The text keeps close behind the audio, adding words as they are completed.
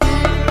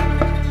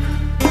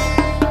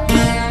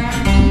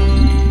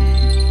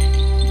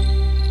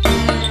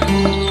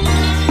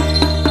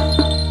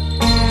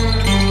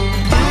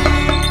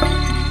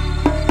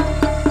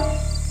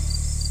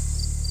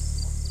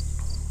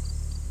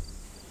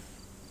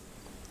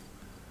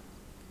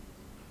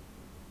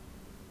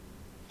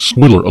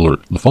Spoiler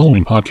alert, the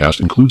following podcast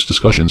includes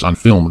discussions on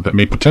film that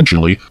may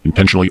potentially,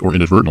 intentionally or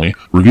inadvertently,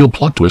 reveal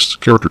plot twists,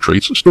 character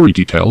traits, story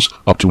details,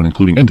 up to and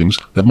including endings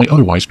that might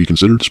otherwise be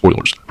considered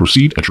spoilers.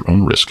 Proceed at your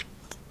own risk.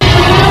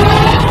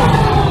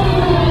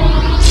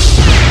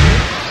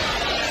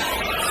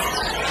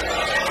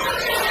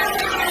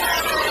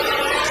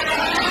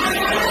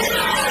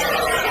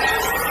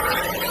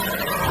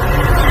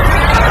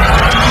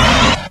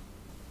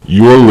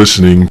 You're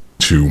listening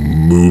to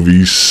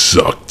Movie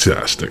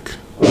Sucktastic.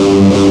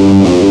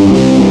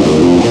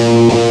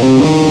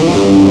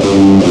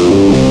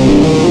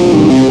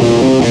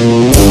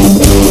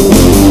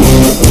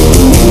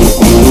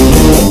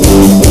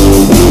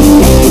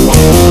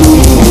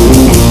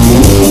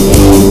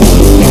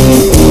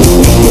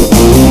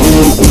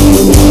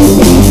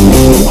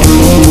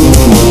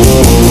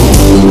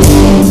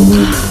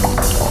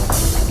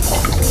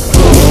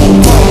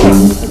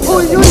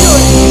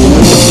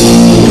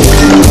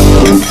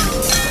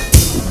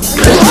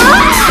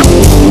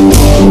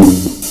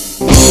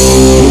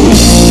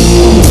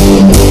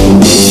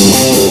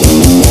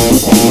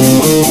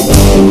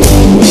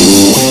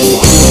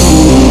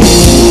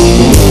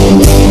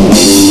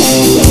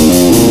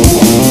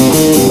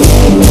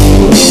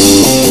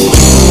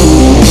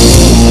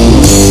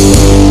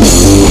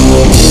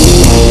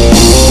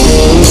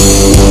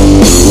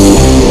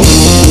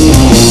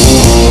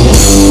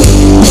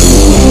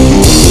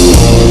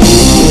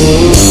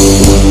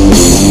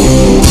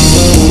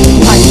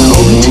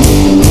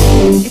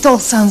 It all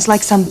sounds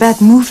like some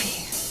bad movie.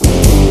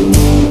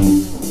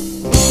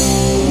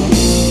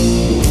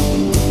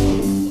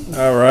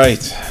 All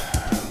right.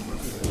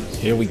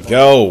 Here we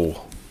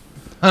go.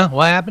 Huh?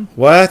 What happened?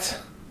 What?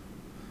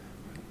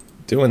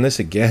 Doing this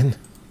again?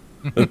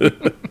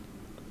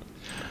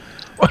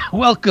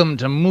 Welcome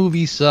to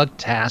Movie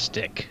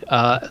Sucktastic,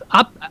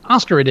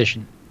 Oscar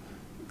edition.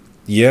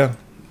 Yeah,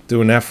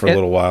 doing that for a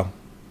little while.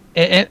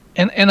 And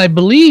I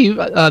believe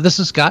this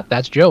is Scott.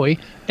 That's Joey.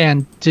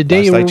 And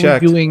today Last I we're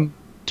checked. doing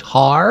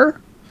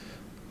Tar.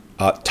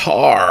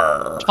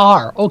 Tar.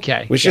 Tar.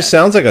 Okay. Which just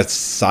sounds like a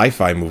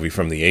sci-fi movie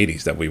from the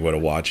 80s that we would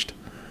have watched.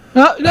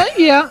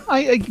 Yeah,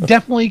 I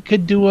definitely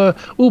could do a.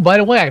 Oh, by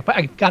the way,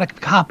 I got a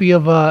copy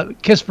of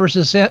Kiss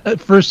versus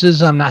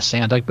not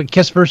Santa, but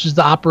Kiss versus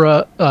the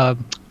Opera,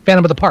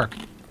 Phantom of the Park.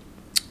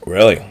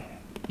 Really?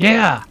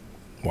 Yeah.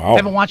 Wow. I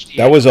haven't watched it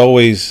yet. That was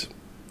always.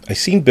 I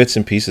seen bits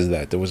and pieces of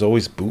that. There was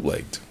always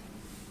bootlegged.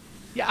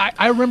 Yeah,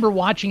 I remember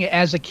watching it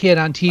as a kid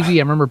on TV. I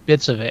remember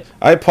bits of it.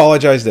 I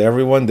apologize to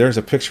everyone. There's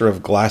a picture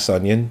of Glass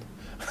Onion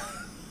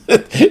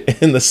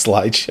in the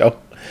slideshow.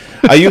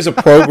 I use a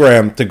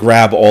program to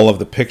grab all of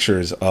the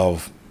pictures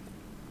of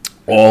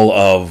all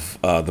of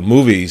the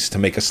movies to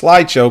make a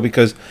slideshow,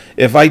 because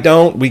if I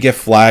don't, we get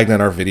flagged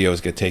and our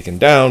videos get taken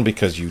down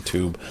because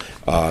YouTube,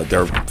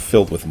 they're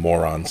filled with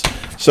morons.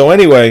 So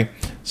anyway,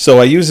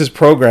 I use this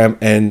program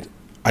and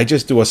I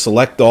just do a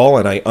select all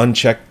and I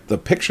uncheck the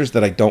pictures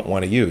that I don't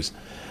want to use.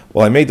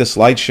 Well, I made the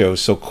slideshow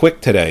so quick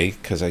today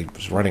because I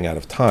was running out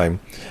of time.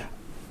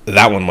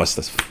 That one must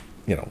have,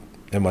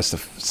 it must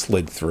have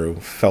slid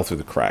through, fell through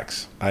the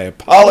cracks. I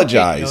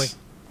apologize.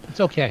 It's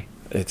okay.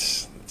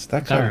 It's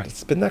that kind of. right.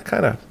 It's been that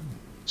kind of.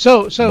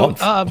 So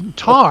month.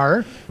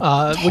 Tar,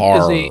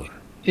 which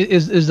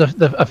is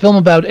a film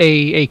about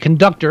a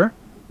conductor.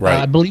 Right.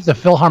 I believe the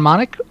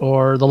Philharmonic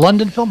or the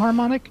London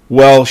Philharmonic.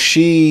 Well,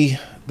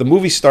 the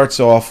movie starts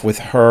off with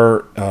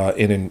her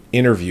in an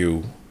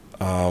interview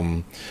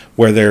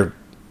where they're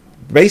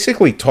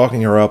basically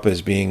talking her up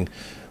as being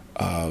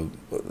one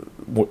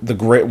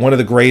of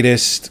the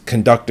greatest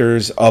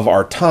conductors of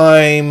our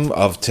time,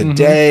 of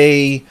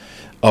today,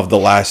 of the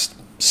last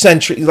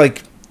century.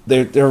 Like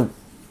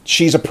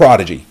she's a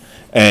prodigy,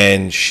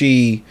 and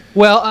she.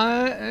 Well,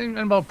 and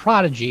about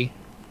prodigy.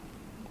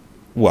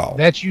 Well,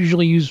 That's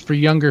usually used for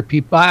younger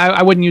people.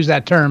 I wouldn't use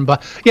that term,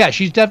 but yeah,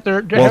 she's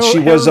definitely. well, she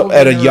was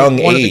at a young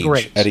one of the age.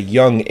 greats. At a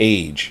young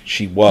age,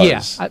 she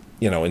was.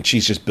 Yeah, And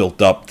she's just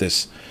built up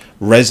this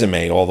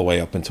resume all the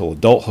way up until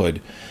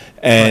adulthood.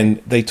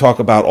 And they talk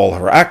about all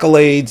her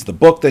accolades, the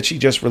book that she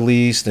just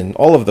released, and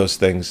all of those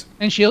things.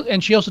 And she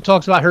also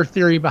talks about her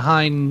theory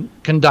behind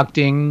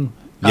conducting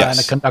Yes.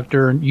 and a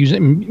conductor and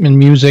using in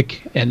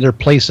music and their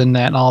place in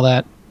that and all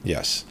that.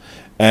 Yes.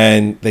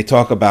 And they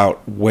talk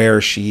about where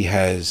she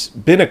has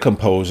been a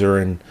composer,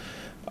 and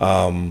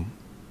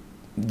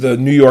the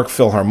New York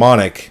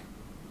Philharmonic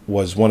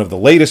was one of the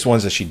latest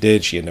ones that she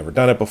did. She had never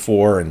done it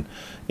before, and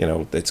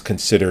it's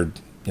considered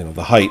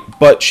the height.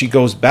 But she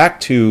goes back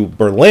to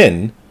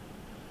Berlin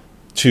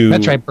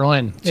That's right,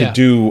 Berlin. to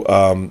do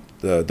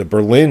the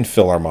Berlin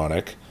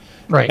Philharmonic,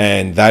 Right.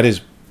 and that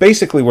is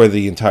basically where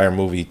the entire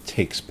movie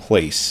takes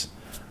place.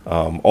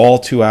 All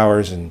 2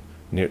 hours and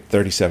near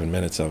 37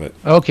 minutes of it.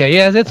 Okay,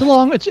 yeah, it's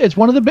long. It's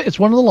one of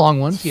the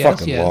long ones. Yes,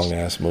 Fucking yes. long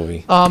ass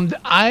movie.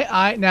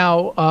 I've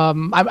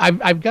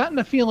gotten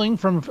a feeling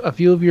from a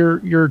few of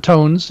your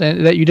tones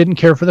that you didn't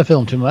care for the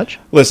film too much.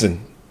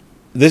 Listen,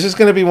 this is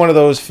going to be one of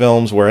those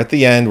films where at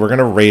the end we're going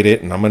to rate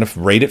it, and I'm going to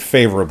rate it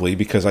favorably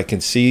because I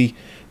can see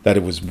that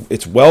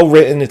it's well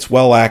written, it's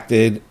well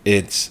acted,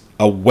 it's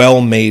a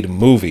well-made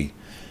movie.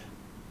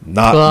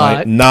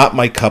 Not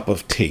my cup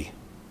of tea.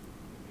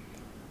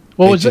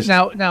 What was it?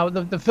 Now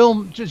the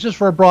film, just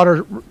for a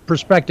broader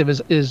perspective,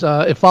 is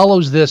it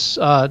follows this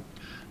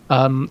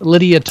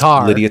Lydia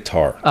Tarr,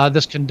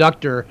 this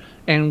conductor,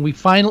 and we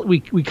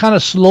kind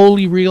of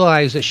slowly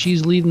realize that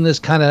she's leading this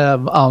kind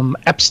of not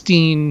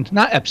Epstein,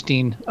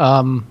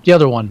 the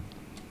other one,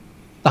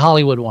 the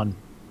Hollywood one.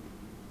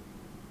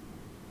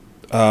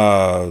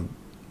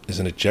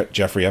 Isn't it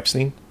Jeffrey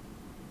Epstein?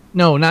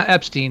 No, not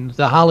Epstein.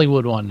 The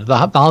Hollywood one, the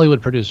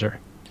Hollywood producer.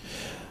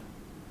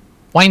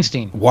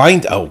 Weinstein.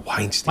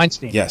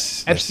 Weinstein.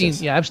 Yes. Epstein.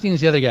 Yes. Yeah, Epstein's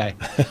the other guy.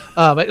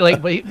 but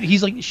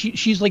he's like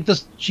she's like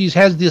this. She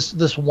has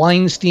this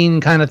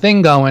Weinstein kind of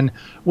thing going,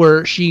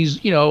 where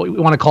she's, you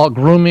want to call it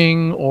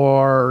grooming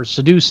or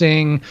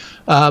seducing,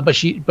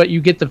 but you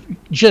get the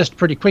gist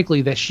pretty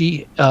quickly that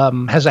she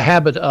has a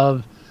habit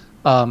of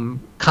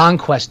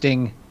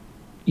conquesting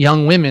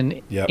young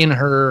women in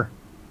her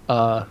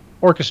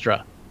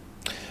orchestra.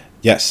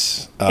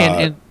 Yes.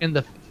 And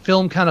the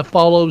film kind of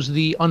follows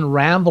the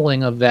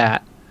unraveling of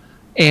that,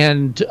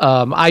 and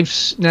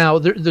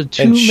the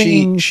two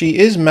main. She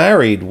is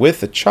married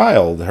with a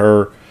child.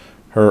 Her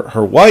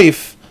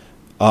wife.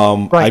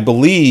 Right. I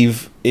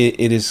believe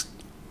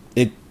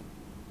it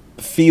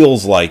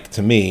feels like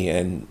to me,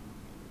 and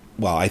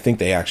well, I think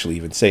they actually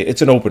even say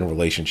it's an open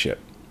relationship.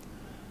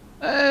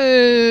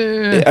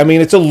 I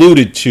mean, it's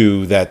alluded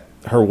to that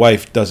her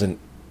wife doesn't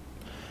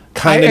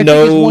kind of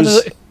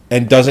knows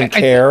and doesn't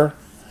care.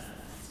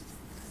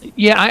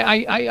 Yeah,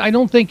 I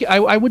don't think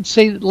I would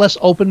say less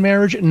open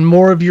marriage and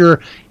more of your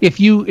if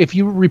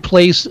you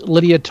replace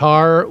Lydia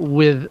Tarr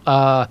with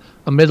a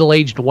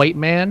middle-aged white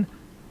man,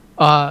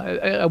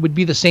 it would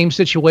be the same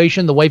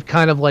situation. The wife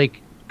kind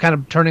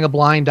of turning a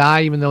blind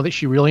eye, even though that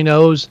she really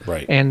knows,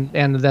 right? And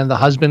then the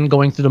husband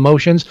going through the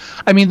motions.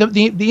 I mean,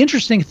 the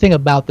interesting thing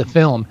about the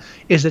film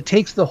is it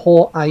takes the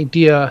whole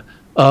idea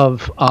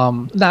of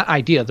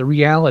the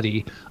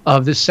reality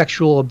of this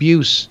sexual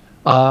abuse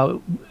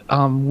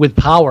with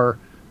power.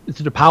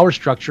 To the power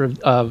structure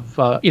of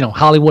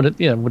Hollywood,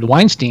 with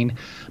Weinstein,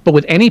 but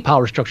with any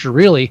power structure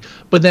really.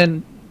 But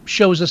then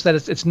shows us that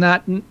it's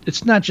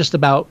not just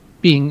about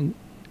being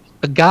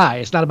a guy.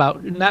 It's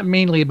not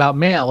mainly about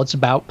male. It's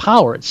about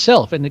power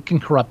itself, and it can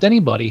corrupt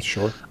anybody.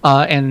 Sure.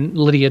 And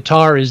Lydia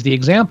Tarr is the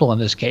example in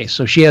this case.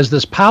 So she has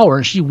this power,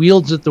 and she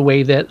wields it the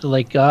way that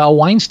a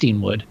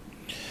Weinstein would.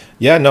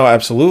 Yeah. No.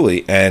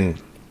 Absolutely.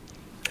 And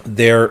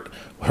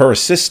her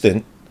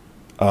assistant,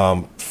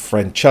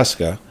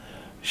 Francesca.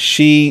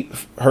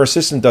 Her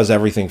assistant does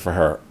everything for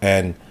her,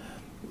 and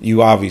you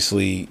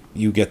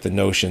get the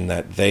notion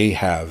that they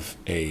have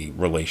a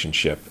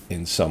relationship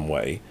in some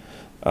way,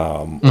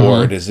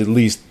 or it has at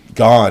least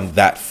gone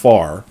that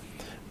far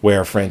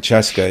where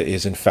Francesca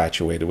is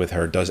infatuated with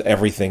her, does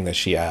everything that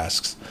she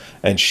asks,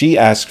 and she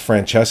asks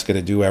Francesca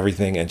to do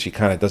everything, and she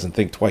kind of doesn't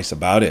think twice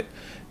about it.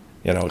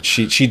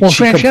 She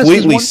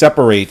completely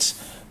separates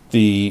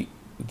the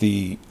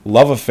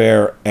love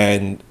affair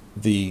and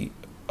the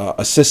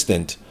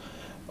assistant.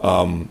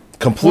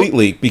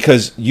 Completely,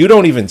 because you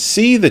don't even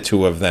see the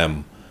two of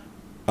them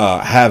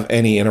have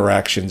any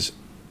interactions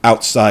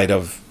outside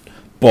of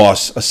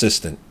boss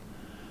assistant.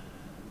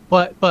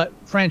 But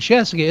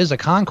Francesca is a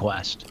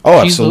conquest.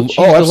 Oh, She's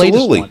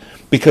absolutely.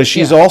 Because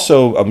she's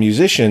also a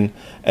musician,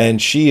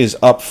 and she is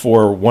up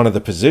for one of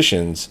the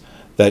positions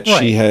that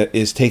she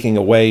is taking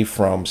away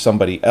from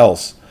somebody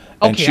else.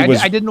 And okay,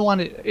 I didn't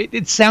want to.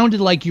 It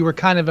sounded like you were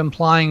kind of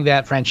implying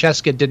that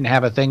Francesca didn't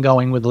have a thing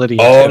going with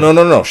Lydia. Oh,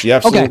 no. She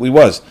absolutely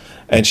was.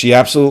 And she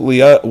absolutely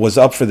was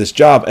up for this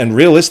job and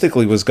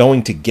realistically was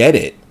going to get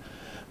it.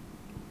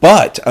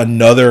 But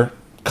another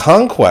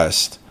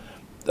conquest,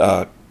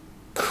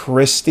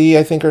 Christy,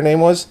 I think her name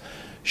was,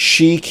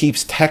 she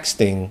keeps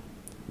texting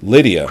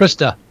Lydia.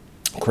 Krista.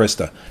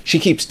 She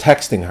keeps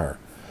texting her.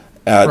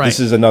 This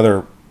is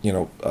another,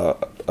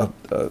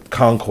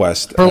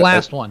 conquest. Her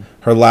last one.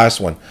 Her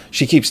last one.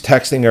 She keeps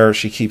texting her.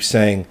 She keeps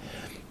saying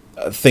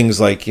things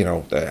like,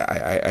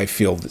 I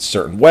feel a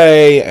certain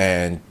way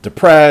and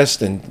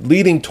depressed and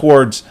leading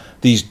towards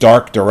these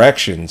dark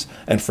directions.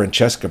 And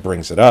Francesca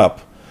brings it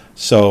up.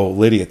 So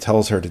Lydia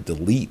tells her to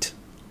delete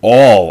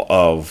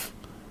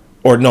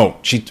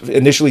she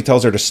initially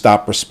tells her to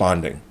stop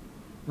responding.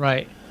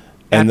 Right.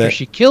 And After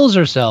she kills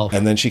herself.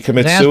 And then she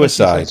commits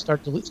suicide.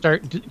 Start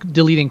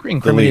deleting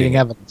incriminating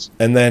evidence.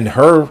 And then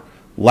her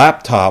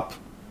laptop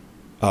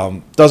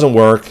doesn't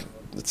work.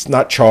 It's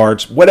not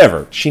charged.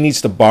 Whatever. She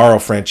needs to borrow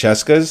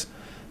Francesca's,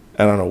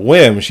 and on a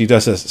whim, she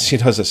does a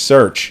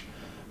search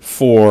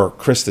for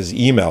Krista's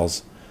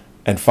emails,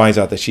 and finds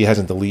out that she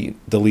hasn't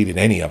deleted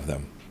any of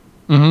them.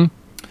 Mm-hmm.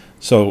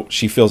 So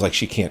she feels like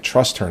she can't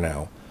trust her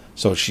now.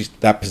 So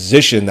that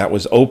position that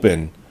was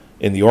open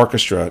in the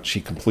orchestra,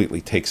 she completely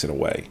takes it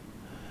away.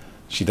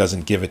 She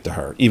doesn't give it to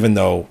her, even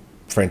though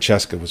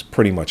Francesca was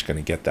pretty much going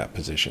to get that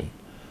position.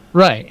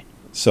 Right.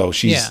 So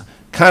she's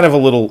kind of a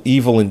little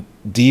evil and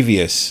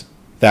devious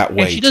that way,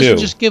 too. And she doesn't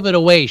just give it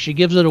away. She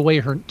gives it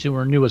away to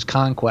her newest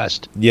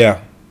conquest.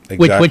 Yeah,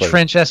 exactly. which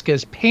Francesca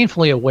is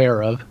painfully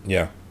aware of.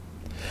 Yeah.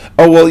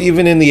 Oh well,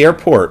 even in the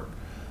airport,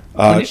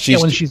 When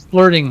she's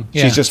flirting,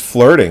 yeah. she's just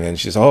flirting, and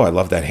she's, oh, I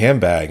love that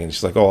handbag, and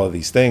she's like, all of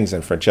these things,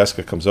 and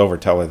Francesca comes over,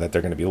 tell her that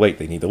they're going to be late,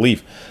 they need to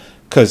leave,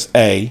 because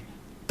A,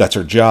 that's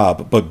her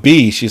job, but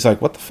B, she's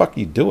like, what the fuck are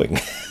you doing?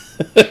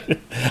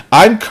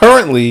 I'm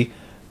currently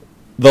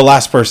the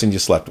last person you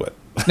slept with.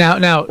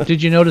 Now,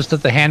 did you notice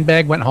that the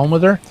handbag went home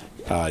with her?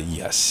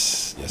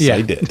 Yes, Yeah.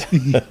 I did.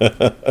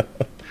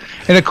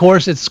 And of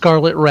course, it's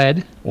scarlet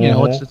red.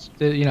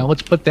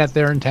 Let's put that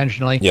there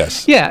intentionally.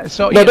 Yes. Yeah.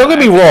 So No, don't get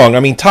me wrong. I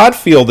mean, Todd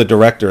Field, the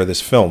director of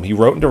this film, he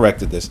wrote and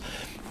directed this.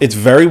 It's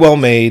very well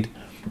made.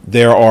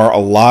 There are a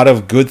lot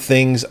of good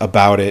things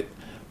about it,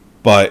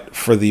 but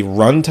for the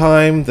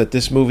runtime that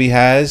this movie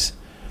has,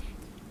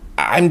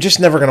 I'm just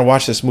never going to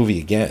watch this movie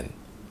again.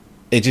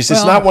 It's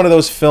not one of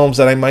those films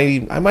that I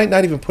might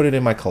not even put it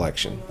in my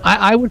collection.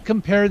 I would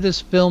compare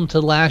this film to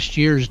last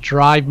year's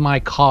Drive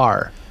My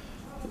Car.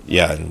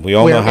 Yeah, and we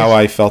all know how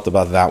I felt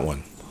about that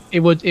one.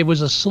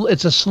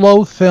 It's a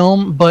slow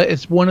film, but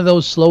it's one of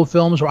those slow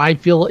films where I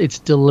feel it's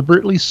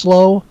deliberately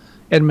slow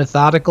and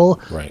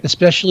methodical, right?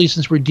 Especially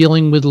since we're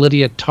dealing with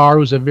Lydia Tarr,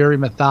 who's a very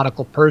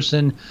methodical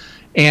person.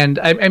 And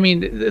I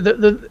mean,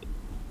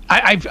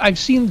 I've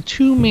seen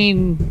two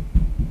main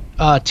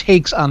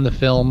takes on the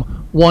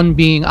film. One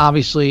being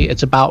obviously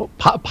it's about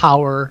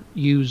power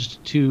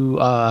used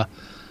to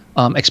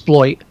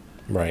exploit,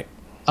 right?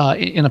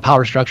 In a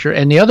power structure,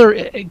 and the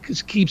other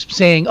keeps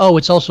saying, "Oh,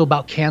 it's also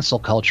about cancel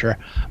culture,"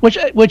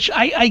 which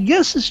I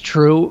guess is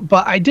true,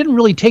 but I didn't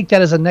really take that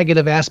as a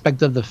negative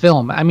aspect of the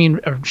film. I mean,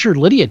 I'm sure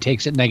Lydia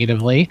takes it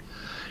negatively,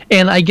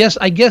 and I guess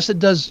it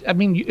does. I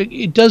mean,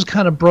 it does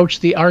kind of broach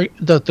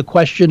the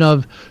question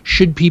of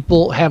should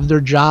people have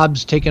their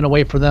jobs taken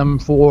away from them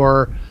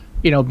for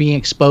being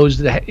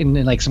exposed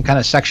in like some kind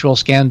of sexual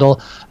scandal.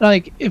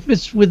 Like if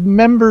it's with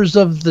members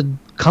of the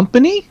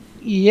company,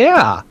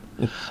 yeah.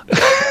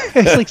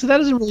 It's like, so that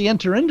doesn't really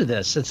enter into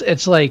this.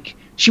 It's like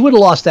she would have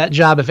lost that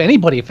job if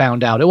anybody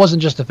found out. It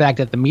wasn't just the fact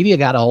that the media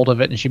got a hold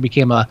of it and she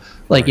became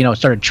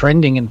started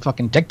trending in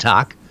fucking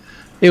TikTok.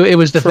 It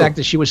was the fact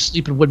that she was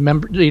sleeping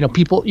with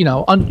people,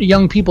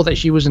 young people that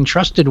she was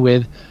entrusted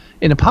with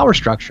in a power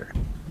structure,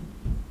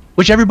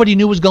 which everybody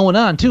knew was going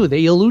on too.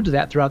 They allude to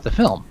that throughout the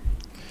film.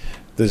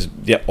 This,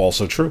 yeah,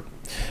 also true.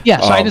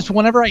 Yeah, so I just,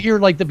 whenever I hear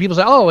like the people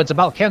say, "Oh, it's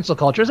about cancel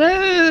culture,"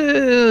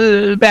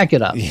 back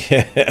it up.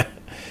 Yeah.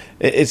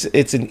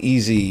 It's an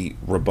easy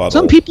rebuttal.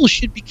 Some people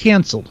should be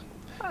canceled.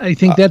 I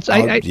think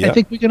I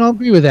think we can all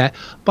agree with that.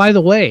 By the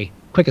way,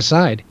 quick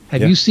aside,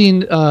 have you seen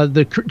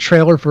the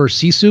trailer for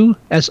Sisu?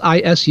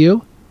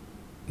 SISU?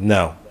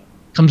 No.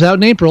 Comes out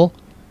in April.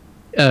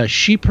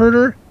 Sheep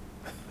herder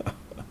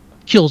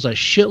kills a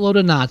shitload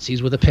of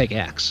Nazis with a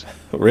pickaxe.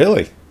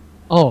 Really?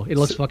 Oh, it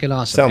looks fucking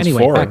awesome. Sounds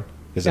anyway, foreign.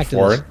 Is it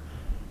foreign?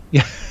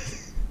 Yeah.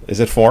 Is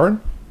it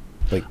foreign?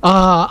 Like,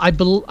 I'm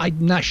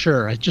not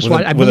sure. I just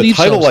with a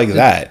title like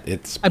that,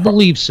 it's. I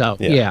believe so.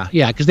 Yeah,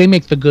 because they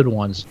make the good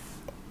ones.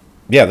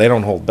 Yeah, they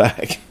don't hold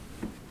back.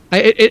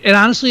 And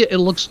honestly, it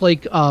looks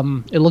like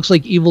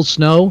Evil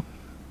Snow,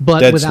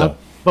 but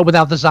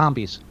without the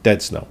zombies.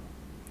 Dead Snow.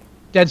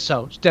 Dead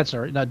Snow.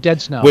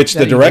 Which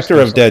the director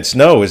of Dead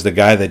Snow is the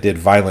guy that did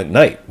Violent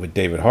Night with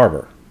David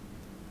Harbour.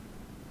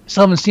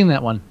 Still haven't seen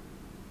that one.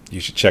 You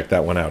should check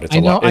that one out. It's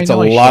a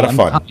lot of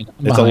fun.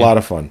 It's a lot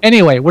of fun.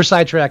 Anyway, we're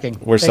sidetracking.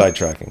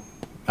 Sidetracking.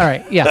 All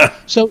right, yeah.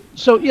 So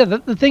yeah,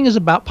 the thing is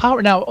about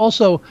power. Now,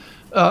 also,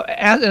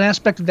 an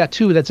aspect of that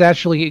too that's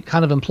actually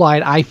kind of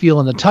implied, I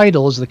feel, in the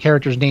title is the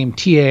character's name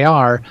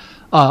TAR.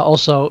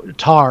 Also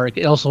tar.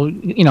 Also,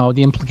 the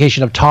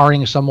implication of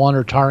tarring someone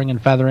or tarring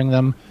and feathering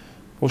them.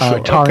 Well, sure.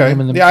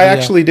 Okay. I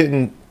actually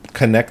didn't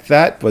connect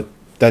that, but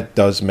that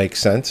does make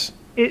sense.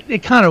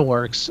 It kind of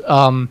works.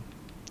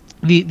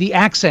 The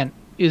accent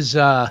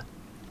doesn't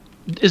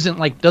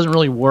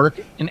really work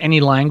in any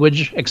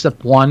language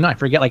except one. I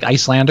forget, like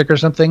Icelandic or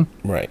something.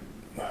 Right.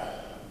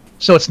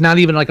 So it's not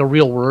even like a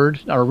real word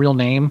or a real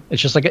name.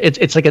 It's just like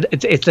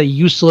it's a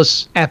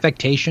useless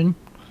affectation.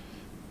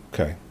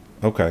 Okay.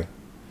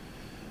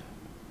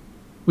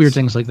 Weird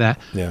things like that.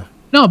 Yeah.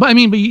 No, but I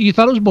mean, but you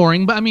thought it was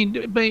boring. But I mean,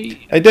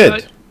 I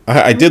did.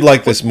 I did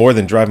like this more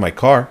than Drive My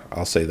Car.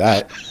 I'll say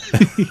that.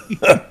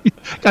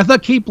 I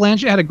thought Cate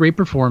Blanchett had a great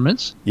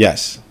performance.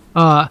 Yes.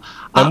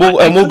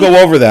 We'll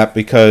go over that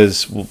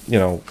because we'll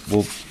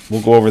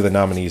go over the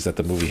nominees that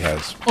the movie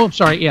has. Oh, I'm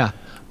sorry. Yeah,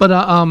 but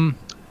I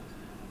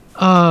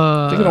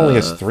think it only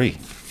has 3.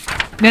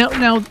 Now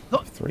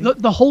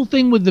the whole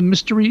thing with the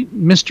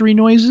mystery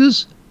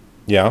noises.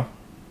 Yeah.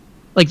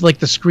 Like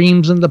the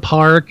screams in the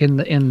park and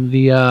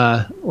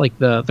the like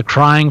the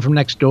crying from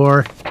next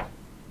door.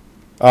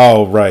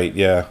 Oh right,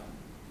 yeah.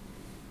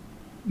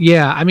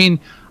 Yeah, I mean,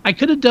 I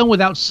could have done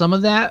without some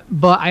of that,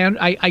 but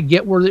I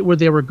get where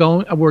they were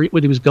going, where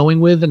he was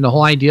going with, and the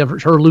whole idea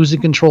of her losing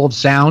control of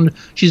sound.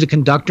 She's a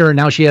conductor, and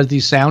now she has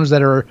these sounds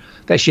that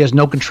she has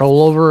no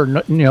control over, or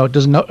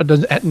doesn't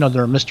know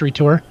they're a mystery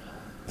to her.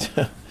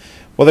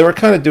 Well, they were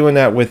kind of doing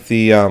that with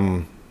the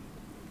oh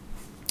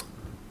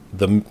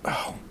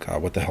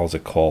god, what the hell is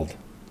it called?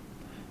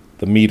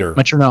 the meter,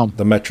 Metronome.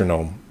 the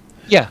metronome.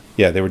 Yeah,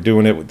 Yeah, they were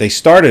doing it. They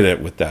started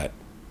it with that,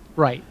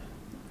 right.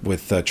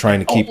 with trying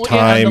to keep yeah,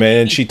 time, and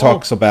and she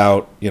talks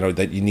about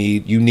that you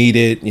need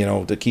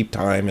it, to keep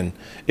time, and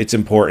it's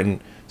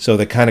important. So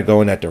they kind of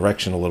go in that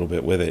direction a little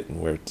bit with it,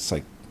 and where it's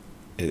like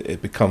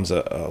it becomes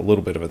a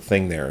little bit of a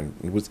thing there, and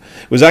it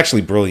was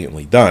actually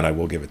brilliantly done. I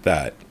will give it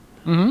that.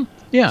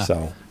 Yeah.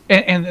 So.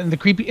 And the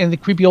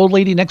creepy old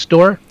lady next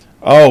door.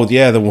 Oh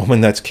yeah, the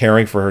woman that's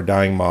caring for her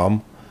dying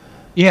mom.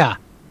 Yeah.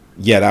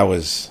 Yeah, that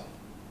was.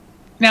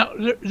 Now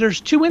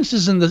there's two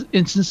instances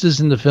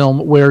in the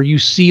film where you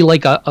see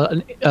like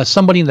a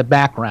somebody in the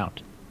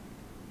background.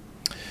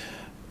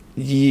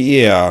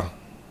 Yeah.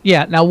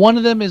 Yeah. Now one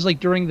of them is like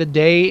during the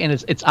day, and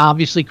it's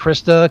obviously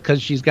Krista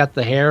because she's got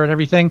the hair and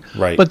everything.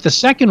 Right. But the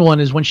second one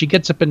is when she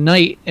gets up at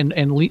night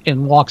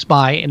and walks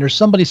by, and there's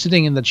somebody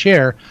sitting in the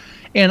chair.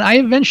 And I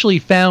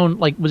eventually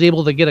was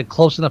able to get a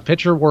close enough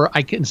picture where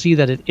I can see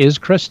that it is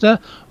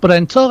Krista. But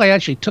until I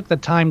actually took the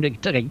time to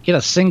get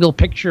a single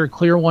picture,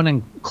 clear one,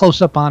 and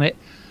close up on it,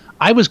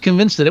 I was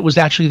convinced that it was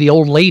actually the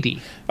old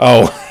lady.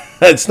 Oh,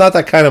 it's not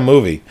that kind of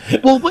movie.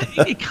 Well, but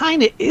it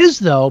kind of is,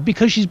 though,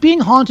 because she's being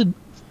haunted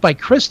by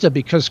Krista,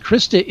 because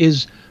Krista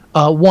is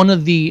one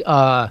of the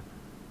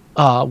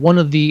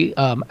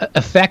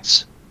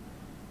effects,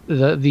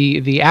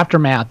 the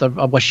aftermath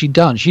of what she'd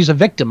done. She's a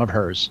victim of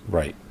hers.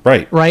 Right,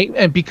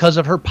 and because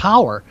of her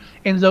power,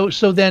 and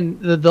so then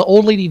the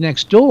old lady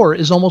next door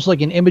is almost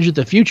like an image of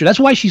the future. That's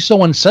why she's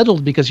so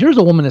unsettled, because here's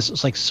a woman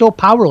that's like so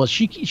powerless.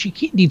 She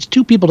needs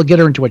two people to get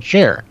her into a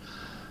chair.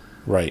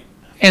 Right.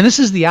 And this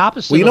is the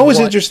opposite. Well, you know what's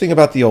interesting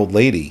about the old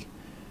lady,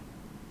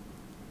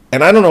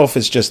 and I don't know if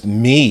it's just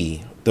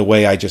me, the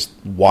way I just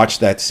watched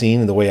that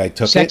scene and the way I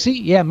took Sexy?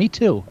 Yeah, me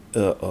too.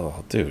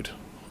 Oh, dude,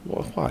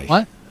 well, why?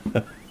 What?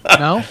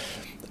 No.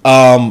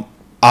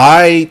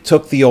 I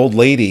took the old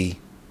lady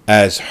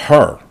as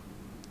her.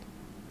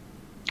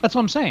 That's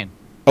what I'm saying.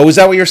 Oh, is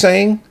that what you're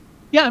saying?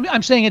 Yeah,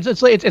 I'm saying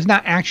it's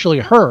not actually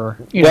her.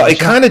 Well, it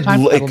kind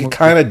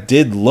of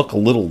did look a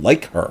little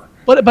like her.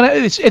 But but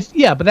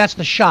that's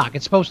the shock.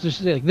 It's supposed to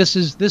say like, this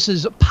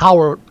is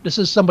power. This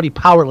is somebody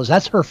powerless.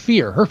 That's her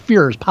fear. Her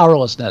fear is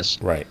powerlessness.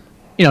 Right.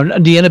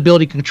 The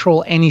inability to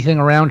control anything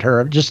around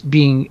her, just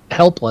being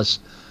helpless.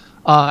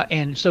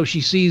 And so she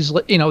sees,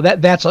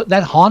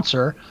 that haunts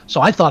her.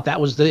 So I thought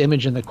that was the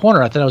image in the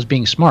corner. I thought I was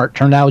being smart.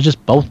 Turned out it was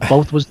just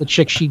both was the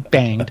chick she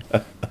banged.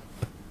 But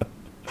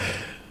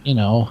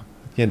yeah,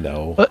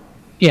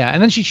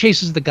 and then she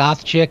chases the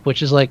goth chick,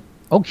 which is like,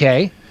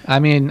 okay. I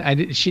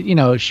mean,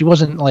 she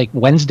wasn't like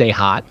Wednesday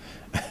hot.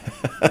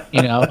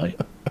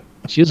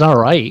 She was all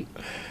right.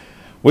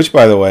 Which,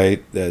 by the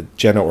way,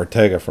 Jenna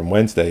Ortega from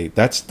Wednesday,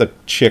 that's the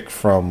chick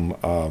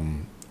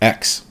from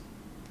X.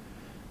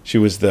 She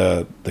was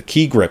the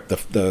key grip,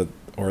 the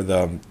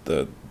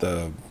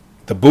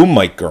boom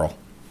mic girl.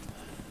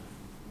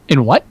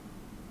 In what?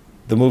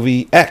 The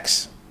movie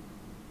X.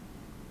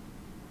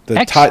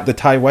 X? The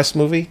Ty West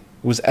movie?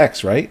 It was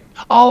X, right?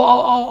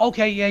 Oh,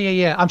 okay,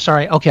 yeah. I'm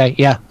sorry. Okay,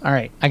 yeah, all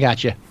right, I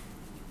got you.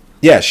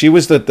 Yeah, she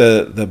was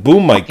the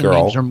boom mic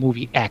girl. Names her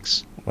movie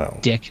X. Well,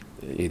 dick.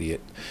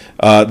 Idiot.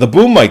 The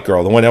boom mic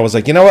girl, the one that was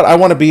like, you know what? I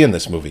want to be in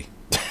this movie.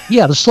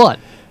 Yeah, the slut.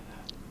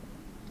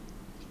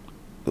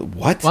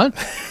 What?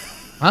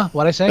 Huh?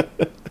 What'd I say?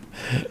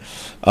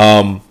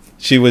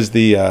 She was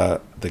the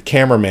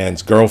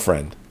cameraman's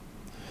girlfriend.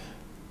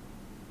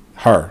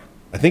 Her.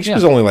 I think she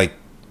was only like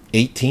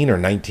 18 or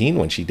 19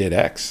 when she did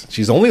X.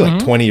 She's only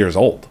like 20 years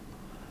old.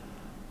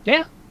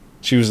 Yeah.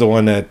 She was the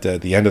one at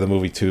the end of the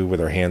movie too, with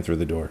her hand through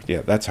the door.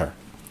 Yeah, that's her.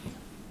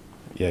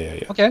 Yeah.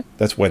 Okay.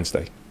 That's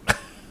Wednesday.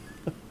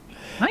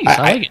 Nice.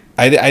 I like it.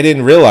 I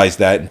didn't realize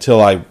that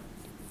until I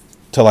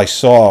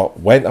saw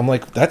when I'm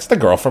like, that's the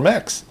girl from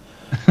X.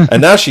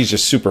 And now she's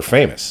just super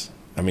famous.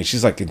 I mean,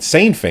 she's like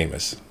insane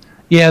famous.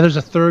 Yeah, there's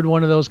a third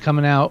one of those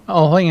coming out.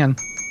 Oh, hang on.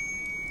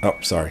 Oh,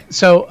 sorry.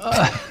 So,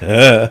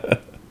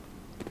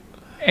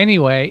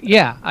 anyway,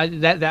 yeah,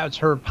 that's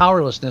her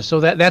powerlessness. So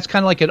that's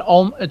kind of like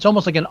it's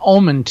almost like an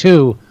omen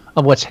too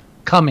of what's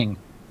coming.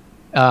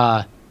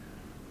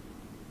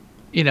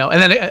 And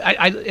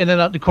then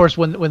of course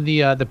when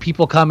the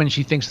people come and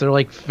she thinks they're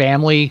like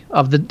family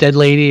of the dead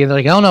lady, and they're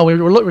like, oh no,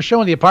 we're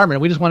showing the apartment.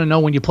 We just want to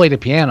know when you play the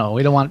piano.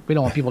 We don't want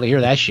people to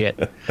hear that shit.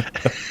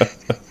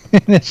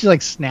 And then she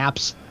like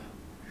snaps.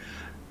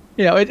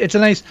 It's a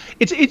nice.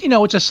 It's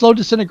a slow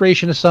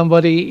disintegration of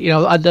somebody.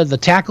 The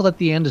tackle at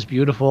the end is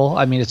beautiful.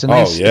 I mean, it's a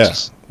nice. Oh yeah,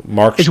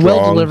 Mark it's Strong.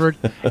 well delivered,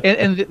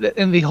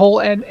 and the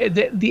whole end.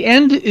 The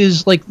end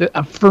is like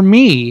for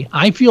me.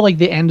 I feel like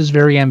the end is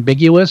very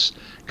ambiguous.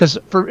 Because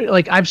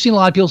I've seen a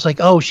lot of people say,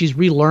 oh, she's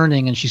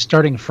relearning and she's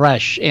starting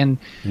fresh. And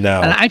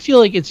I feel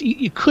like it's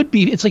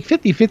like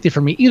 50-50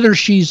 for me. Either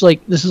she's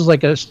like, this is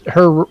like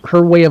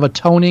her way of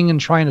atoning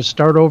and trying to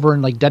start over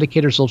and like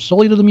dedicate herself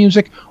solely to the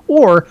music,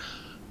 or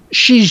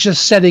she's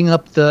just setting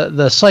up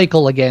the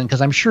cycle again,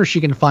 because I'm sure she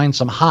can find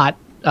some hot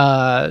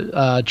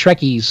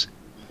Trekkies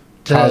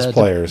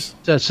cosplayers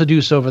to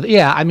seduce over.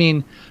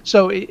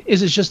 So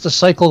is it just a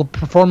cycle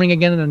performing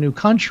again in a new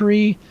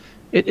country?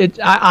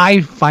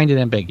 I find it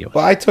ambiguous.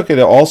 Well, I took it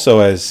also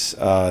as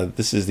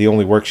this is the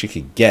only work she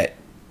could get.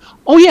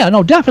 Oh yeah,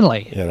 no,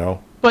 definitely. You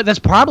know, But that's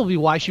probably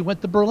why she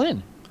went to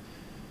Berlin.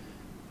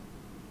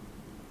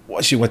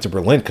 well, she went to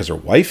Berlin because her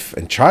wife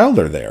and child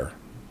are there,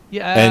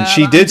 Yeah, and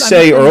she I'm- did I'm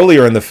say just-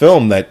 earlier in the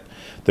film that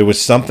there was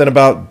something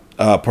about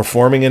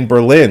performing in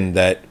Berlin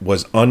that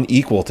was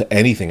unequal to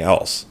anything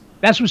else.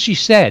 That's what she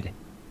said.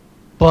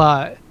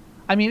 But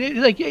I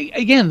mean,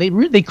 again,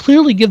 they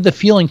clearly give the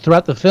feeling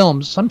throughout the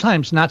film,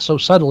 sometimes not so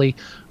subtly,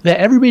 that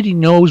everybody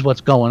knows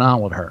what's going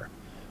on with her.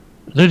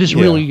 They're just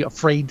Yeah. really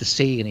afraid to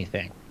say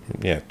anything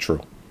Yeah, true.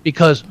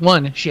 because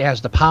one, she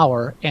has the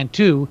power, and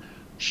two,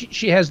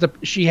 she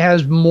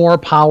has more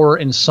power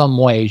in some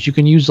ways. You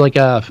can use like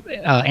a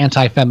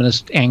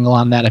anti-feminist angle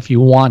on that if you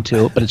want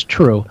to, but it's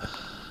true.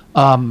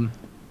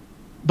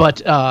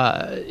 But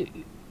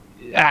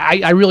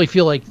I really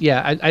feel like,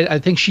 yeah, I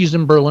think she's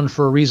in Berlin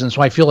for a reason.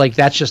 So I feel like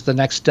that's just the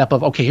next step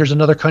of, okay, here's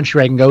another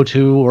country I can go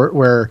to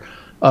where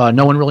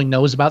no one really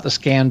knows about the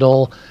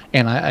scandal.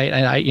 And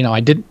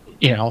I didn't,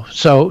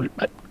 so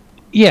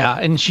yeah.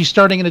 And she's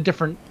starting in a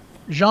different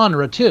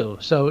genre too.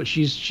 So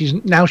she's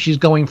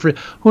going for,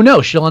 who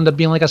knows? She'll end up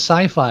being like a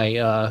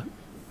sci-fi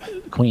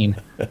queen.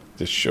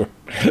 Just sure.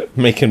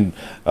 Making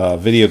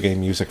video game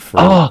music for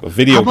Oh, a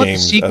video how about the game,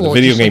 sequel?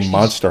 video Just like game she's-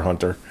 Monster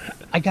Hunter.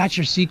 I got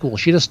your sequel.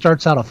 She just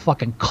starts out a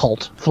fucking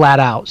cult, flat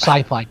out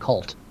sci-fi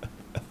cult,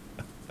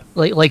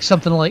 like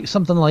something like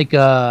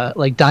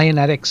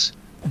Dianetics,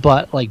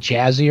 but like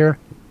jazzier.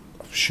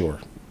 Sure.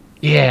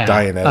 Yeah,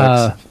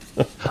 Dianetics.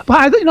 But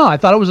I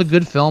thought it was a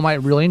good film. I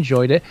really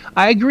enjoyed it.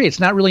 I agree. It's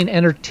not really an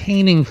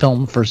entertaining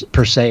film per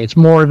se. It's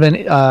more of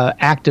an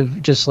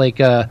active, just like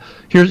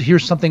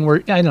here's something where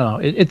I don't know.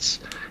 It's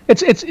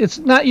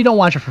not. You don't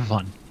watch it for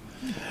fun.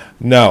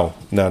 No.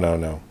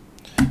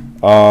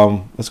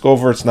 Let's go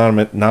over its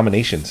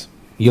nominations.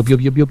 Yup.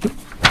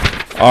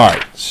 All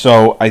right.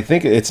 So I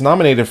think it's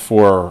nominated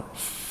for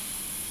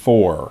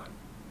 4.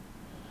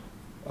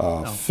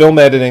 Film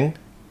editing.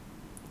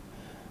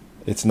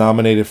 It's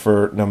nominated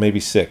for, maybe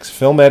 6.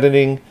 Film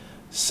editing,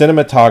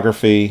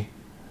 cinematography.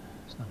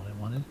 That's not what I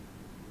wanted.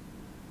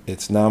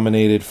 It's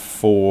nominated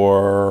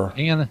for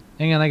Hang on.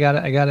 I got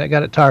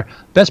it. Tar.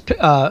 Best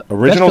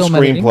original best film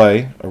editing.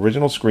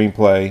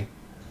 screenplay,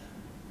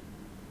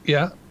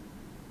 Yeah.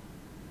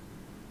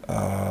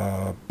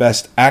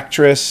 best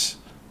actress,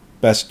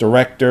 best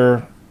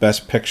director,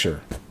 best picture.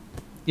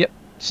 Yep.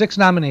 6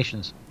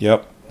 nominations.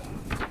 Yep.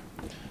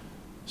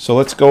 So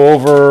let's go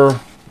over.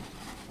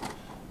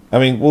 I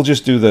mean, we'll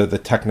just do the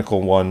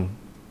technical one,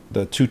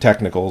 the 2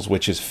 technicals,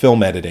 which is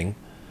film editing.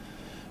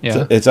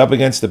 Yeah. It's up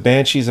against The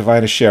Banshees of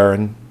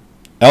Inisherin,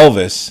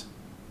 Elvis,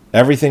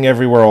 Everything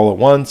Everywhere All at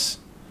Once,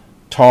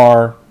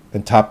 Tar,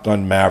 and Top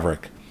Gun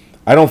Maverick.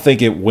 I don't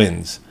think it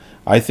wins.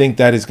 I think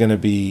that is going to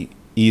be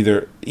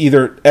either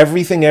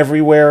Everything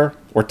Everywhere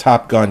or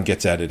Top Gun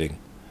gets editing.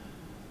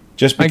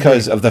 Just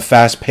because of the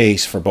fast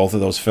pace for both of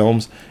those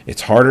films.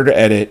 It's harder to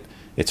edit.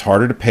 It's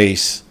harder to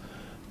pace.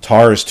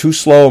 Tar is too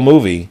slow a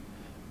movie.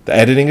 The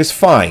editing is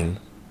fine.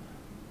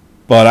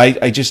 But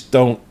I just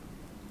don't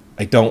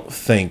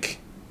think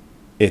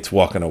it's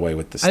walking away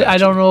with the statue.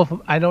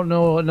 I don't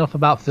know enough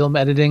about film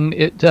editing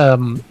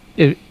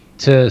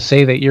to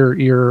say that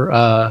your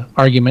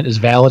argument is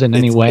valid in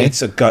any way.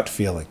 It's a gut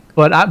feeling.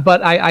 But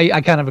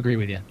I kind of agree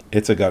with you.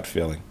 It's a gut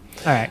feeling.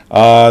 All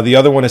right. The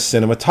other one is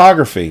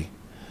cinematography.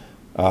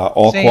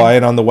 All Same.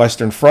 Quiet on the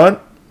Western Front.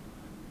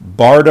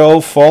 Bardo,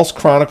 False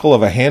Chronicle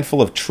of a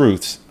Handful of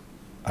Truths.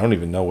 I don't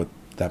even know what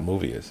that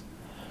movie is.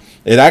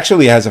 It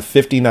actually has a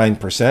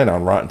 59%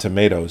 on Rotten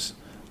Tomatoes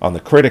on the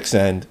critics'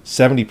 end,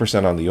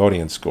 70% on the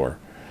audience score.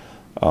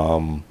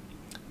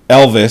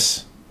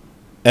 Elvis,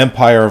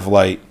 Empire of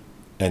Light,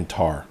 and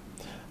Tar.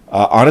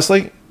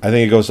 Honestly, I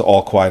think it goes to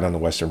All Quiet on the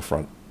Western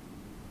Front.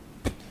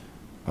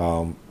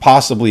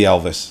 Possibly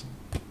Elvis,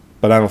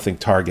 but I don't think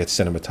Tar gets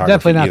cinematography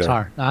Definitely not either.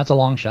 Tar. No, that's a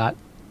long shot.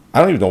 I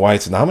don't even know why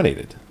it's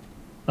nominated.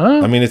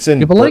 Oh, I mean, it's in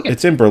people like it.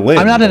 it's in Berlin.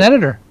 I'm not an but-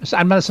 editor.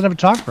 I'm not a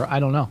cinematographer. I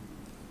don't know.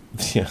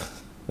 Yeah.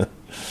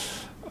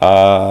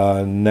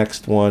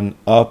 Next one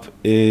up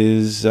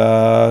is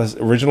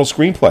original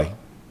screenplay.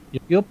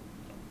 Yep.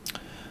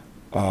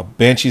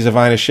 Banshees of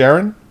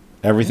Inisherin,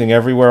 Everything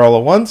Everywhere All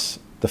at Once,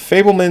 The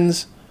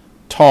Fablemans,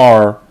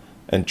 Tar,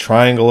 and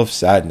Triangle of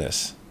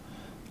Sadness,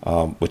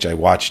 which I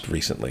watched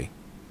recently.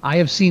 I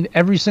have seen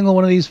every single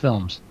one of these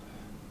films.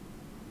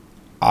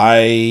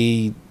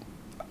 I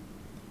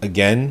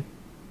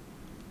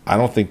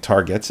don't think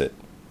Tar gets it.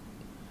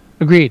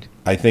 Agreed.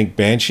 I think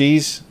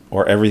Banshees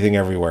or Everything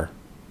Everywhere.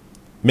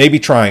 Maybe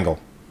Triangle.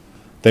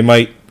 They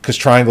might, because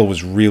Triangle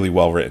was really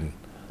well written.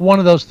 One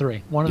of those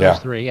 3. One of Yeah.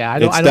 those 3. Yeah.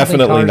 It's I don't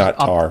definitely think not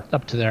Tar's Tar.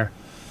 up to there.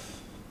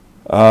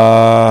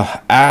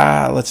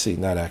 Let's see,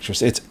 not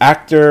actress. It's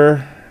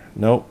actor.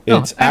 No,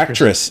 it's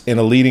actress in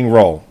a leading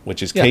role,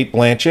 which is Yeah. Cate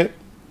Blanchett.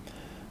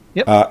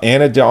 Yep.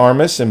 Anna de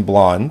Armas in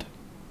Blonde.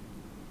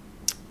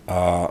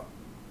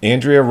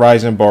 Andrea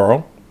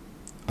Riseborough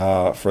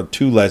for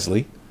To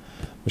Leslie.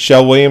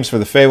 Michelle Williams for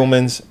The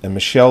Fablemans, and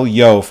Michelle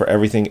Yeoh for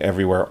Everything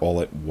Everywhere All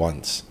at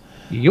Once.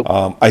 Yep.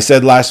 I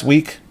said last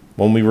week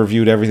when we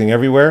reviewed Everything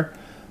Everywhere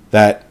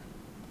that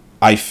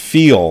I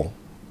feel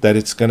that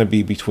it's going to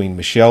be between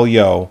Michelle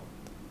Yeoh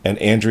and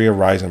Andrea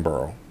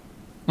Riseborough.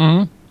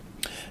 Mhm.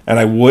 And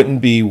I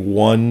wouldn't be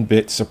one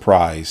bit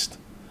surprised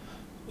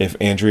if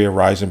Andrea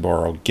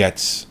Riseborough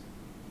gets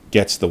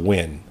the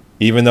win,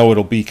 even though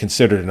it'll be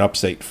considered an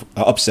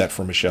upset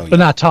for Michelle Yeoh. But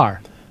not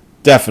Tar.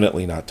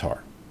 Definitely not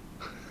Tar.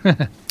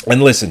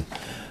 And listen,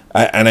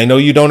 I know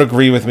you don't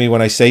agree with me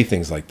when I say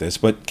things like this,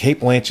 but Cate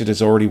Blanchett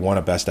has already won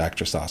a Best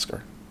Actress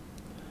Oscar.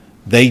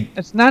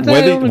 It's not that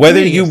I don't whether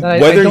agree, you it's that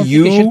I whether don't think it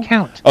you should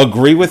count.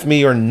 agree with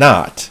me or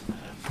not,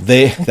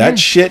 that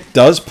shit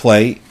does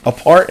play a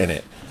part in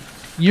it.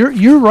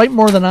 You're right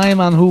more than I am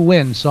on who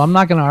wins, so I'm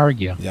not going to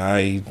argue.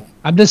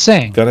 I'm just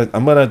saying.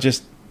 I'm gonna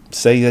just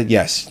say that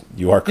yes,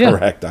 you are Yeah.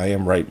 correct. I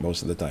am right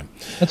most of the time.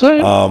 That's what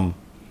I'm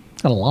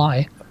gonna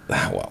lie.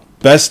 Well,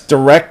 Best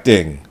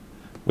Directing,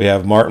 we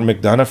have Martin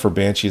McDonagh for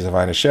Banshees of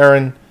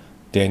Inisherin,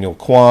 Daniel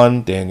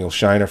Kwan, Daniel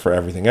Shiner for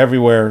Everything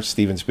Everywhere,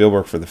 Steven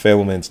Spielberg for The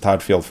Fabelmans,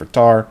 Todd Field for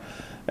Tar,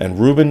 and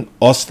Ruben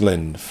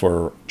Östlund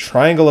for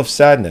Triangle of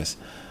Sadness.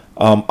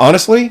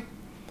 Honestly,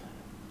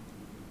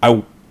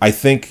 I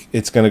think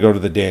it's going to go to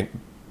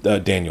the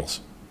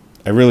Daniels.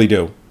 I really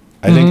do.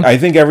 I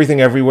think Everything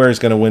Everywhere is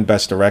going to win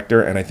Best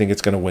Director, and I think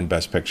it's going to win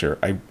Best Picture.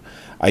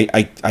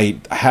 I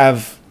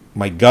have,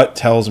 my gut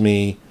tells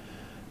me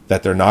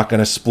that they're not going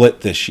to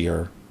split this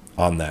year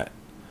on that,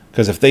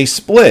 because if they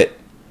split,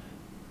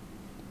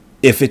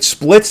 if it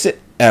splits it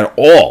at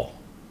all,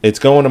 it's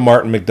going to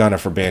Martin McDonagh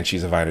for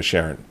Banshees of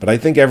Inisherin. But I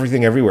think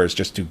Everything Everywhere is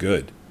just too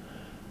good.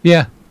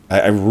 Yeah.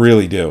 I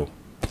really do.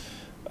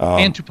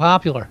 And too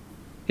popular.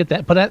 Get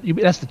that, but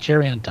that's the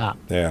cherry on top.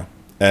 Yeah.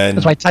 And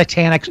That's why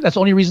Titanic. That's the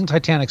only reason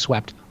Titanic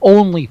swept.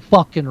 Only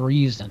fucking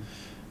reason.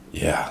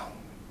 yeah.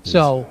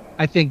 So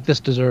I think this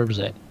deserves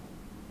it.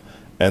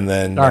 And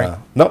then Sorry.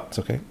 no, it's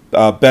okay.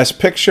 Best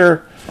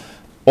Picture,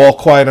 All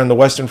Quiet on the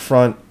Western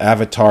Front,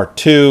 Avatar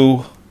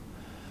 2,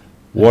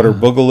 Water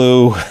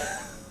Boogaloo,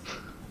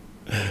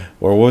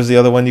 or what was the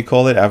other one you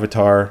called it?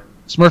 Avatar,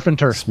 Smurf and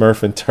Turf.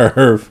 Smurf and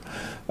Turf,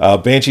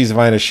 Banshees of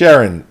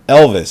Inisherin,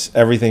 Elvis,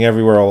 Everything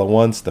Everywhere All at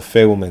Once, The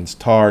Fabelmans,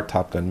 Tar,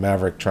 Top Gun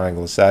Maverick,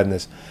 Triangle of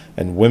Sadness,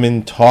 and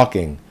Women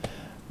Talking.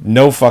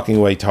 No fucking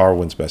way Tar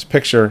wins Best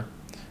Picture.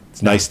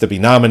 It's nice to be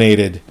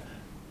nominated.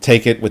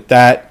 Take it with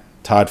that.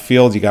 Todd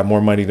Field, you got more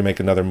money to make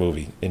another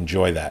movie.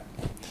 Enjoy that.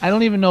 I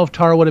don't even know if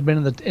Tar would have been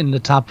in the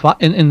top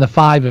in the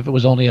 5 if it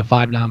was only a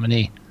 5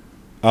 nominee.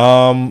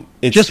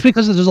 It's Just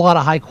because there's a lot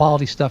of high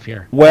quality stuff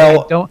here.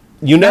 Well, I don't.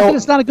 you not know, that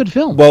it's not a good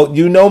film. well,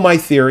 you know my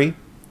theory,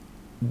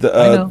 I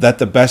know. that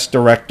the Best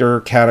Director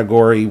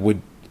category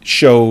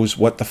shows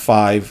what the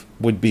 5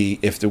 would be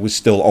if there was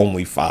still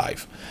only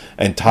 5,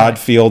 and Todd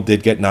Field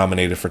did get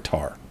nominated for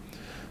Tar,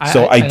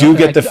 so I do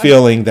get the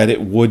feeling that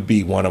it would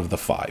be one of the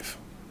 5.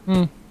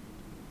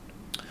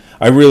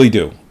 I really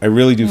do. I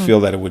really do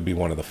feel that it would be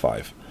one of the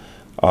 5.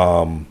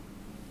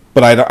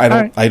 But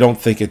I don't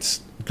think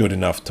it's good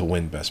enough to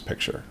win Best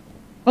Picture.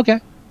 Okay.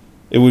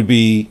 It would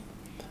be,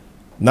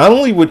 not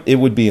only would it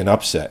would be an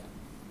upset,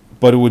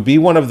 but it would be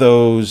one of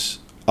those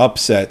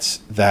upsets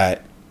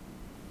that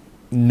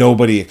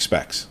nobody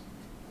expects.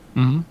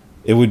 Mm-hmm.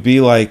 It would be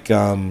like,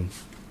 oh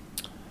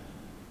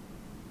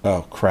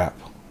crap,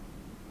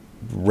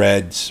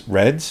 Reds,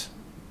 Red's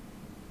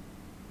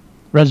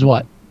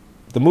what?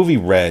 the movie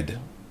Red,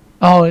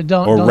 Oh,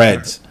 don't. or don't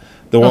Reds, start.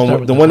 the Don't start one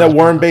with the the one that first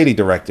Warren one. Beatty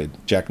directed,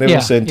 Jack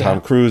Nicholson, yeah.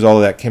 Tom Cruise, all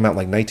of that came out in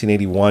like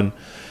 1981.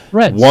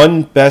 Reds.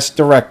 Won Best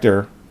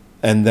Director,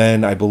 and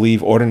then I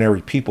believe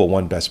Ordinary People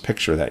won Best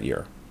Picture that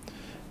year.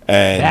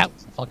 And That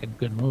was a fucking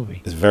good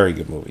movie. it's a very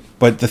good movie.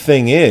 But the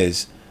thing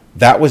is,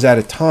 that was at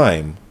a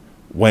time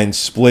when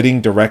splitting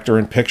director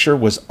and picture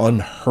was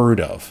unheard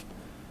of.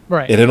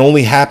 Right. It had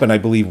only happened, I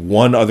believe,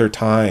 one other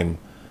time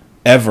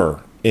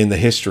ever in the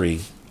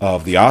history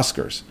of the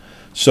Oscars.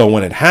 So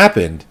when it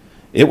happened,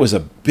 it was a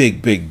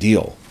big, big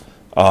deal.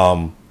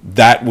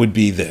 That would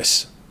be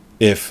this.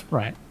 If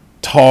Right.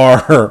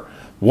 Tar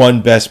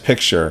won Best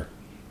Picture,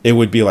 it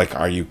would be like,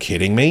 are you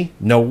kidding me?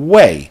 No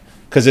way.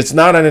 Because it's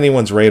not on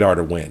anyone's radar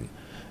to win.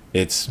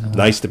 It's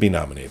nice to be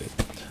nominated.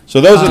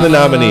 So those are the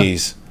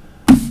nominees.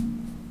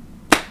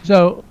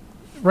 So,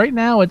 right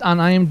now on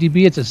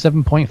IMDb it's a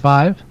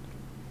 7.5.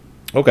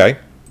 Okay.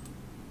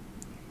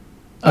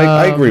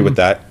 I agree with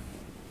that.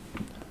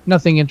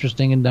 Nothing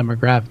interesting in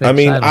demographics. I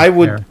mean, don't I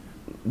would- care.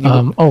 You,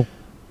 You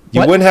you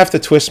what? wouldn't have to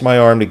twist my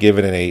arm to give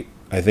it an 8.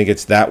 I think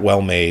it's that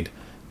well made.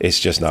 It's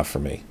just not for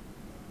me.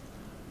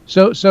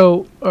 So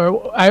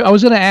I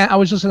was gonna. I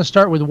was just gonna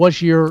start with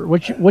what's your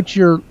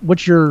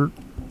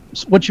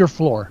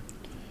floor?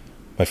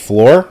 My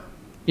floor,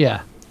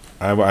 Yeah.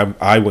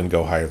 I wouldn't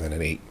go higher than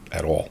an 8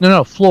 at all.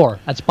 No, floor.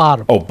 That's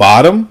bottom. Oh,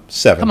 bottom?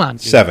 7. Come on,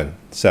 dude.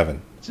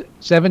 7.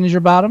 7 is your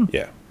bottom.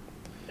 Yeah.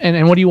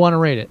 And what do you want to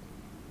rate it?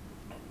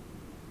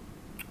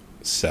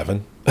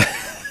 7.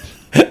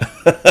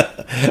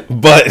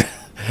 But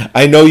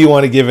I know you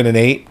want to give it an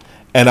 8,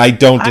 and I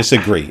don't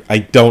disagree. I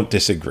don't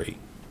disagree.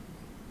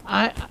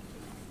 I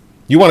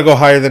You want to go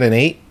higher than an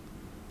 8?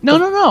 No,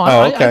 no, no. Oh,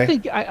 I okay.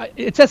 think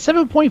it's at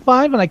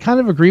 7.5, and I kind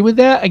of agree with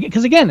that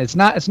because again, it's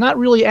not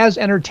really as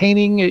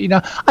entertaining. You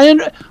know, I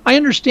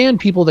understand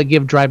people that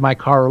give Drive My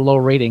Car a low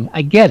rating.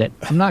 I get it.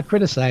 I'm not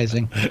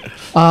criticizing.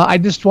 I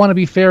just want to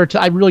be fair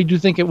to. I really do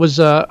think it was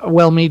a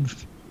well-made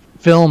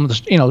film.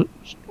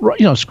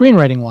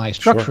 Screenwriting wise,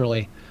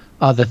 structurally,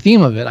 the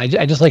theme of it.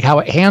 I just like how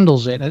it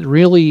handles it. It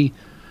really.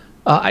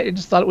 I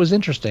just thought it was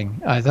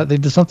interesting. I thought they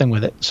did something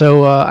with it.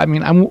 So, I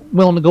mean, I'm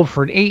willing to go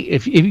for an 8.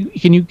 If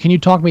can you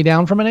talk me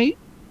down from an 8?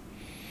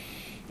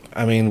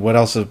 I mean, what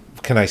else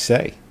can I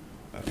say?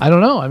 I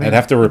don't know. I mean, I'd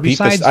have to repeat this.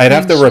 besides I'd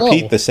have to being slow.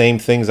 repeat the same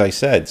things I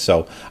said.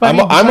 So But I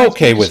mean, I'm besides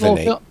okay being with slow an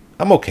 8. fil-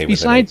 I'm okay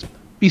with an 8.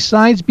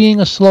 Besides being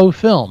a slow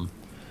film.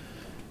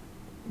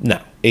 No,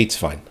 8's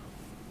fine.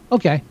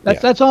 Okay, Yeah.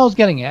 that's all I was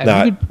getting at. No,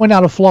 If you could point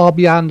out a flaw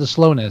beyond the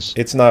slowness,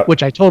 It's not.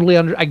 which I totally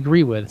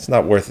agree with. It's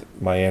not worth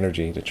my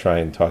energy to try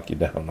and talk you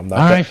down. I'm not.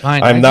 All that, right,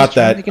 fine. I'm I'm not just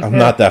trying to that. make it I'm fair.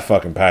 not that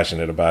fucking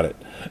passionate about it.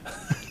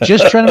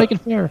 Just trying to make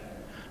it fair.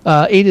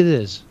 8 it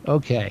is.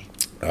 Okay.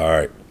 All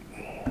right.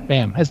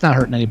 Bam. It's not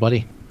hurting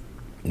anybody.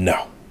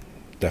 No,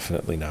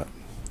 definitely not.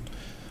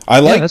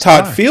 I like that's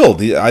Todd fine. Field.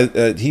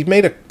 He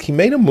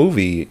made a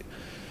movie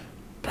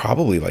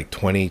probably like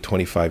 20,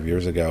 25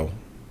 years ago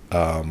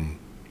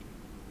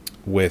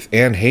with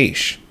Anne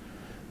Heche.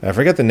 I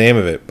forget the name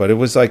of it, but it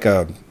was like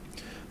a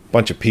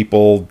bunch of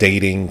people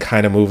dating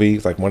kind of movie,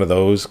 like one of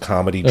those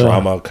comedy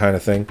drama kind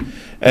of thing.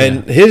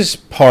 And his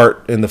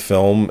part in the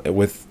film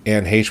with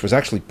Anne Heche was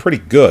actually pretty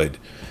good.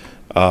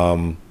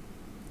 And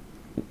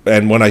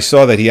when I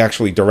saw that he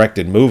actually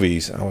directed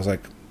movies, I was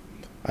like,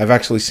 I've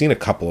actually seen a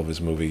couple of his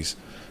movies,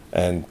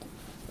 and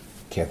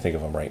can't think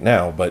of them right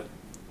now, but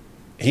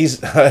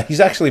he's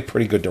actually a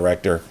pretty good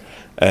director,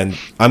 and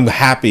I'm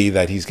happy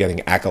that he's getting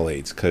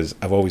accolades because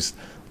I've always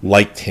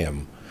liked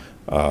him,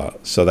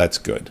 so that's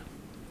good.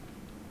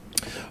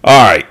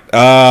 All right,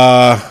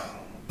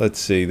 let's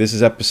see. This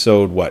is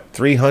episode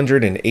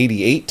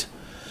 388.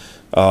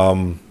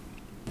 We'll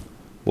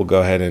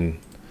go ahead and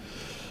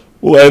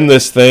we'll end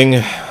this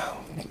thing.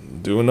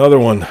 Do another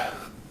one.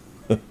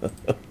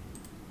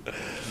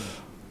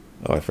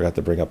 Oh, I forgot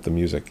to bring up the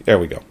music. There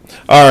we go.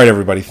 All right,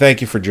 everybody.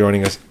 Thank you for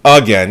joining us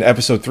again.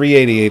 Episode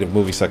 388 of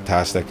Movie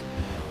Sucktastic.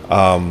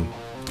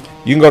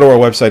 You can go to our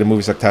website at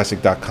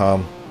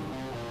moviesucktastic.com.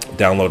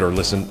 Download or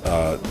listen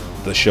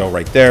the show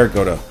right there.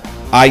 Go to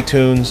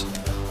iTunes.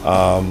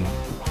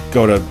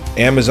 Go to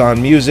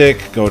Amazon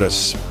Music. Go to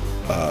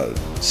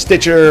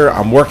Stitcher.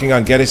 I'm working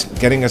on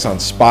getting us on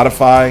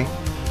Spotify.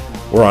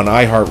 We're on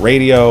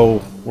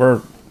iHeartRadio.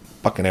 We're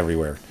fucking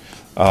everywhere.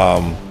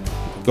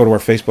 Go to our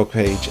Facebook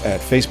page at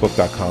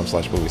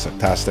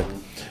facebook.com/moviesucktastic.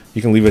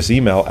 You can leave us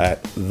email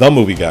at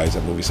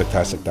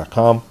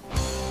themovieguys@moviesucktastic.com.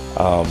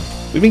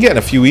 We've been getting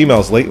a few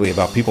emails lately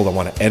about people that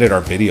want to edit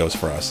our videos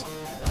for us.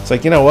 It's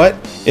like, you know what?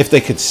 If they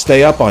could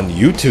stay up on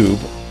YouTube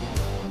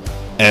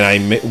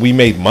and we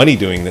made money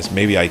doing this,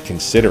 maybe I'd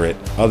consider it.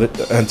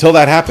 Until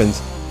that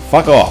happens,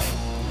 fuck off.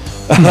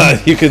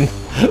 You can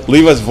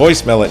leave us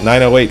voicemail at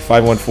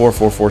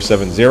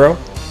 908-514-4470.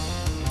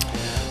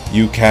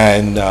 You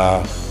can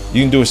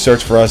do a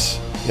search for us,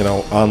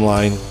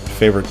 online,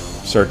 favorite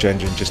search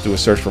engine. Just do a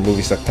search for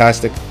Movie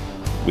Sucktastic.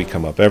 We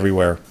come up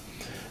everywhere.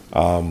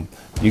 You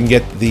can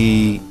get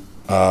the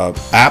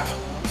app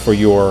for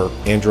your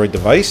Android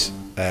device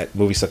at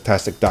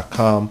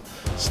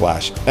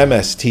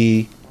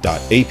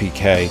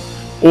moviesucktastic.com/mst.apk,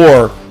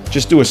 or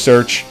just do a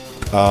search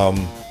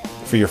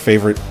for your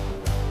favorite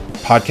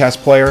podcast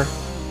player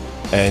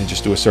and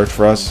just do a search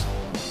for us.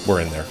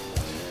 We're in there.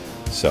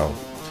 So,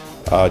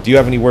 do you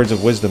have any words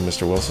of wisdom,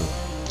 Mr. Wilson?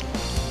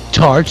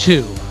 Tar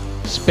 2,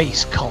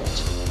 Space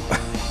Cult.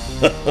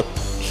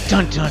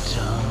 Dun dun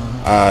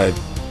dun.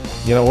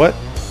 You know what?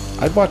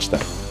 I'd watch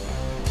that.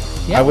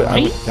 Yeah, I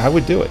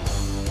would do it.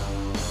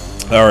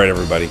 All right,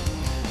 everybody.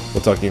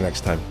 We'll talk to you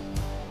next time.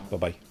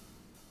 Bye-bye.